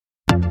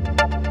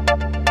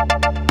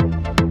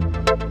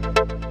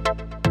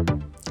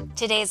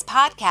Today's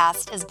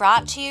podcast is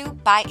brought to you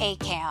by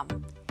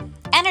ACAM.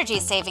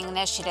 Energy-saving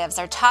initiatives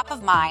are top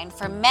of mind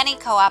for many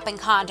co-op and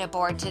condo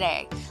board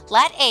today.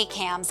 Let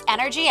ACAM's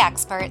energy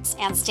experts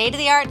and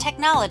state-of-the-art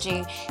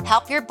technology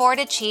help your board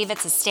achieve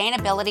its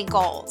sustainability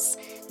goals.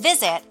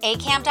 Visit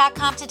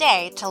acam.com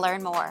today to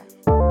learn more.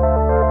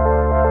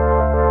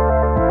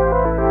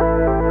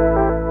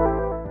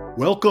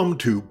 Welcome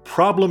to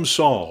Problem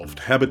Solved,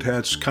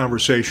 Habitat's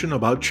conversation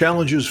about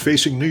challenges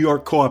facing New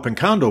York co-op and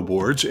condo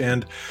boards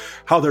and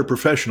how their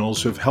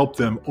professionals have helped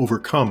them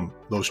overcome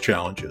those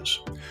challenges.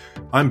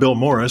 I'm Bill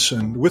Morris,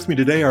 and with me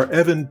today are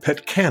Evan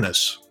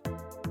Petkanis,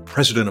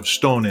 president of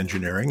Stone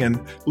Engineering, and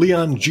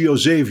Leon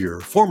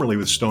Gioxavier, formerly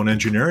with Stone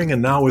Engineering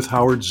and now with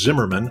Howard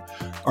Zimmerman,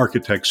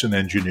 Architects and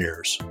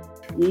Engineers.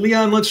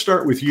 Leon, let's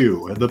start with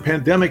you. The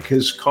pandemic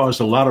has caused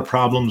a lot of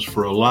problems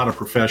for a lot of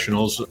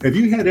professionals. Have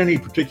you had any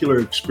particular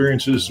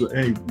experiences,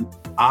 any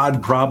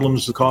odd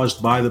problems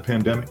caused by the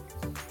pandemic?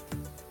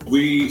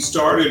 We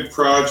started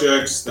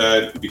projects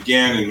that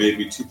began in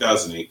maybe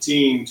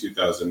 2018,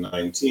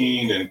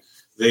 2019, and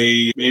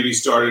they maybe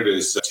started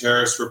as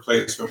terrace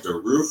replacement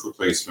or roof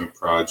replacement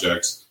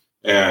projects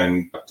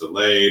and got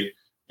delayed.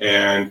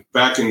 And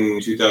back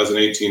in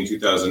 2018,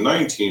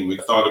 2019, we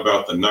thought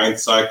about the ninth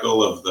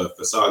cycle of the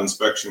facade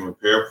inspection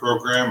repair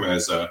program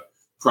as a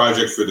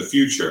project for the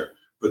future.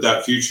 But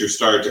that future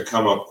started to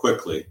come up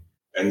quickly.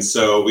 And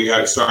so we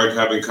had started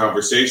having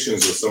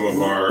conversations with some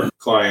of our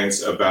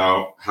clients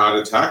about how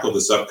to tackle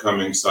this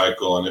upcoming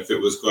cycle and if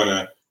it was going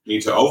to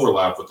need to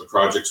overlap with the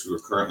projects we were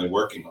currently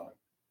working on.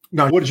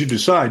 Now, what did you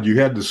decide? You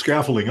had the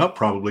scaffolding up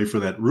probably for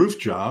that roof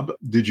job.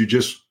 Did you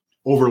just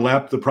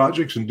overlap the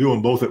projects and do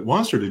them both at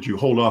once, or did you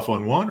hold off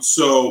on one?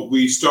 So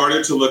we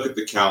started to look at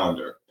the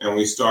calendar and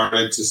we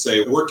started to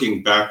say,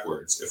 working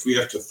backwards, if we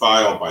have to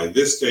file by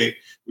this date,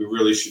 we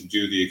really should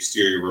do the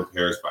exterior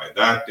repairs by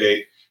that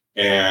date.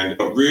 And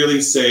it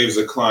really saves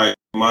a client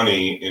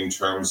money in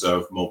terms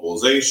of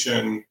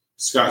mobilization,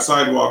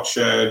 sidewalk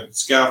shed,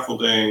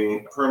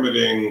 scaffolding,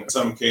 permitting in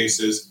some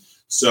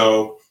cases.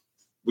 So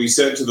we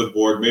said to the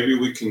board, maybe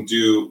we can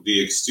do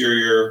the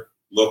exterior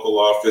local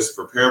office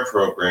repair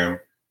program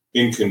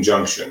in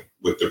conjunction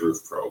with the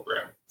roof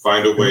program.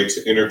 Find a way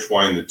to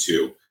intertwine the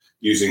two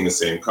using the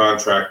same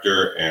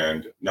contractor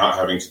and not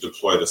having to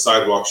deploy the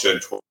sidewalk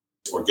shed twice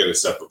or get a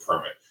separate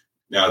permit.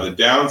 Now, the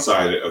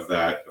downside of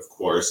that, of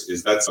course,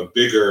 is that's a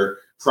bigger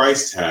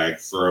price tag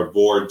for a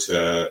board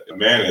to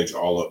manage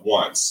all at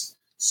once.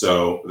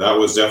 So that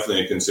was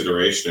definitely a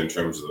consideration in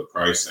terms of the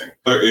pricing.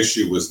 The other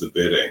issue was the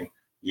bidding,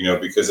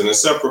 because in a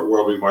separate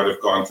world, we might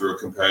have gone through a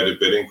competitive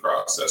bidding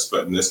process.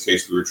 But in this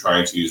case, we were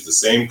trying to use the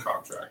same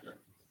contractor.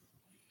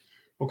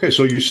 Okay,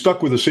 so you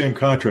stuck with the same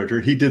contractor.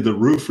 He did the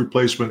roof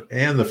replacement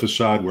and the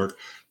facade work.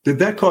 Did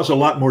that cause a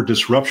lot more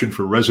disruption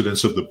for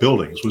residents of the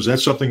buildings? Was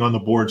that something on the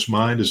board's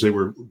mind as they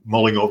were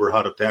mulling over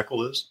how to tackle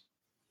this?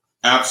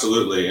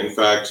 Absolutely. In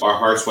fact, our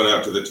hearts went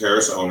out to the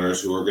terrace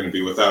owners who were going to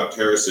be without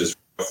terraces.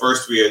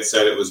 First, we had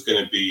said it was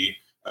going to be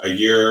a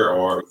year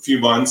or a few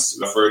months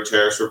for a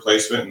terrace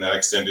replacement, and that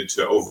extended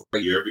to over a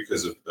year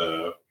because of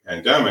the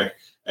pandemic.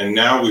 And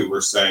now we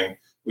were saying,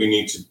 we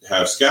need to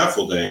have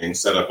scaffolding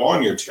set up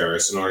on your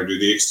terrace in order to do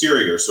the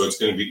exterior. So it's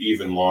going to be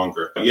even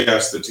longer.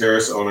 Yes, the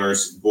terrace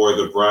owners bore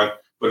the brunt,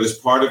 but as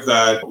part of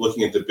that,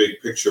 looking at the big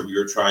picture, we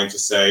were trying to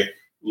say,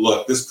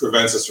 look, this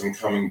prevents us from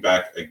coming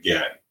back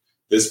again.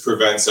 This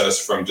prevents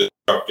us from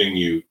disrupting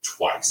you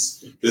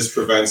twice. This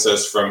prevents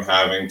us from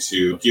having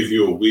to give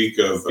you a week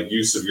of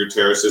use of your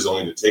terraces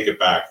only to take it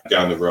back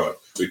down the road.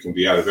 So we can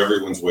be out of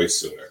everyone's way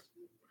sooner.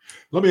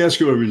 Let me ask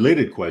you a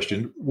related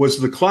question.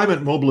 Was the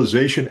Climate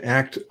Mobilization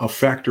Act a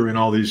factor in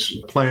all these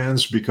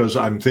plans? Because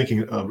I'm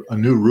thinking of a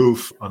new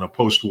roof on a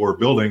post-war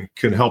building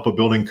can help a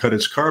building cut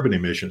its carbon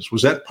emissions.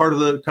 Was that part of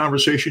the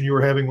conversation you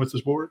were having with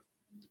this board?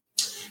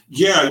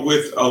 Yeah,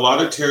 with a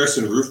lot of terrace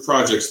and roof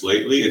projects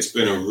lately, it's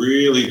been a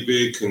really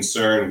big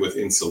concern with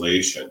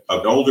insulation.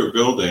 An older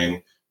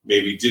building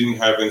maybe didn't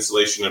have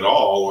insulation at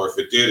all, or if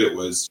it did, it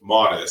was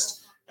modest.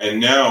 And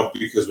now,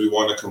 because we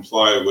want to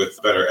comply with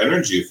better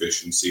energy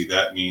efficiency,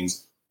 that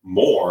means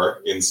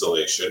more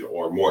insulation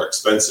or more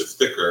expensive,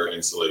 thicker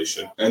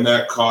insulation. And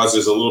that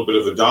causes a little bit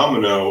of a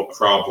domino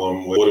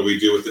problem. What do we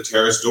do with the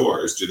terrace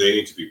doors? Do they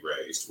need to be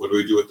raised? What do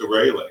we do with the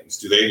railings?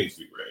 Do they need to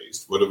be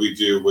raised? What do we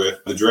do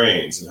with the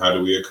drains? And how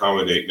do we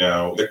accommodate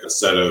now a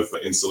set of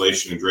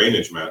insulation and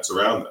drainage mats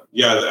around them?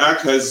 Yeah, the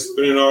Act has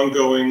been an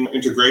ongoing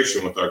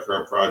integration with our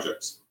current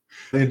projects.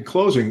 In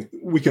closing,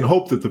 we can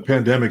hope that the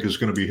pandemic is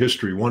going to be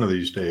history one of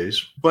these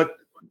days. But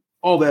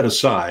all that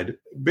aside,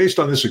 based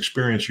on this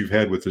experience you've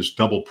had with this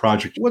double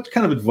project, what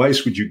kind of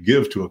advice would you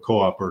give to a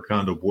co-op or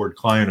condo board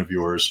client of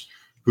yours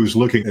who's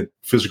looking at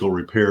physical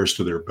repairs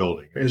to their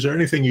building? Is there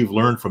anything you've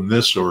learned from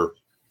this or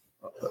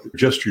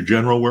just your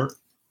general work?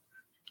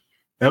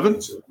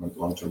 Evan?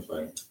 Long-term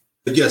planning.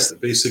 Yes,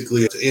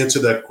 basically to answer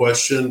that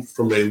question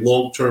from a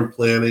long-term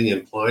planning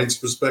and client's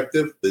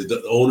perspective,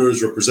 the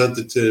owners,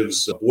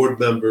 representatives, board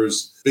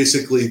members,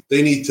 basically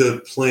they need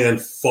to plan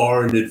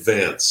far in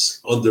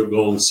advance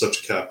undergoing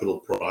such capital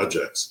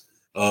projects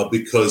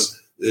because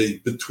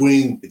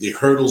between the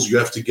hurdles you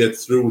have to get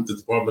through with the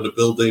Department of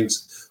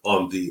Buildings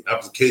on the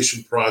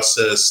application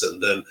process,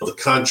 and then the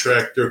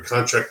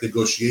contract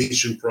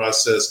negotiation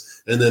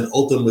process, and then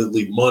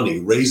ultimately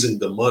raising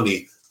the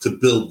money to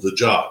build the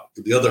job.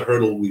 The other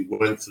hurdle we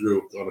went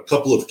through on a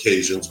couple of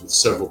occasions with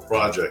several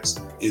projects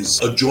is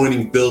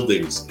adjoining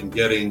buildings and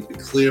getting the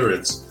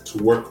clearance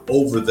to work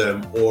over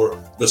them or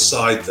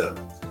beside them.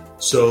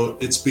 So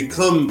it's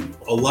become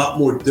a lot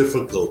more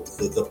difficult.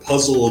 The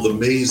puzzle or the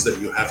maze that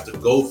you have to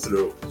go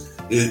through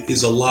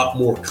is a lot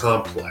more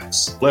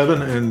complex.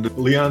 Levin and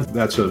Leon,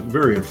 that's a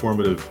very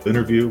informative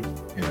interview,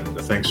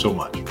 and thanks so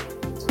much.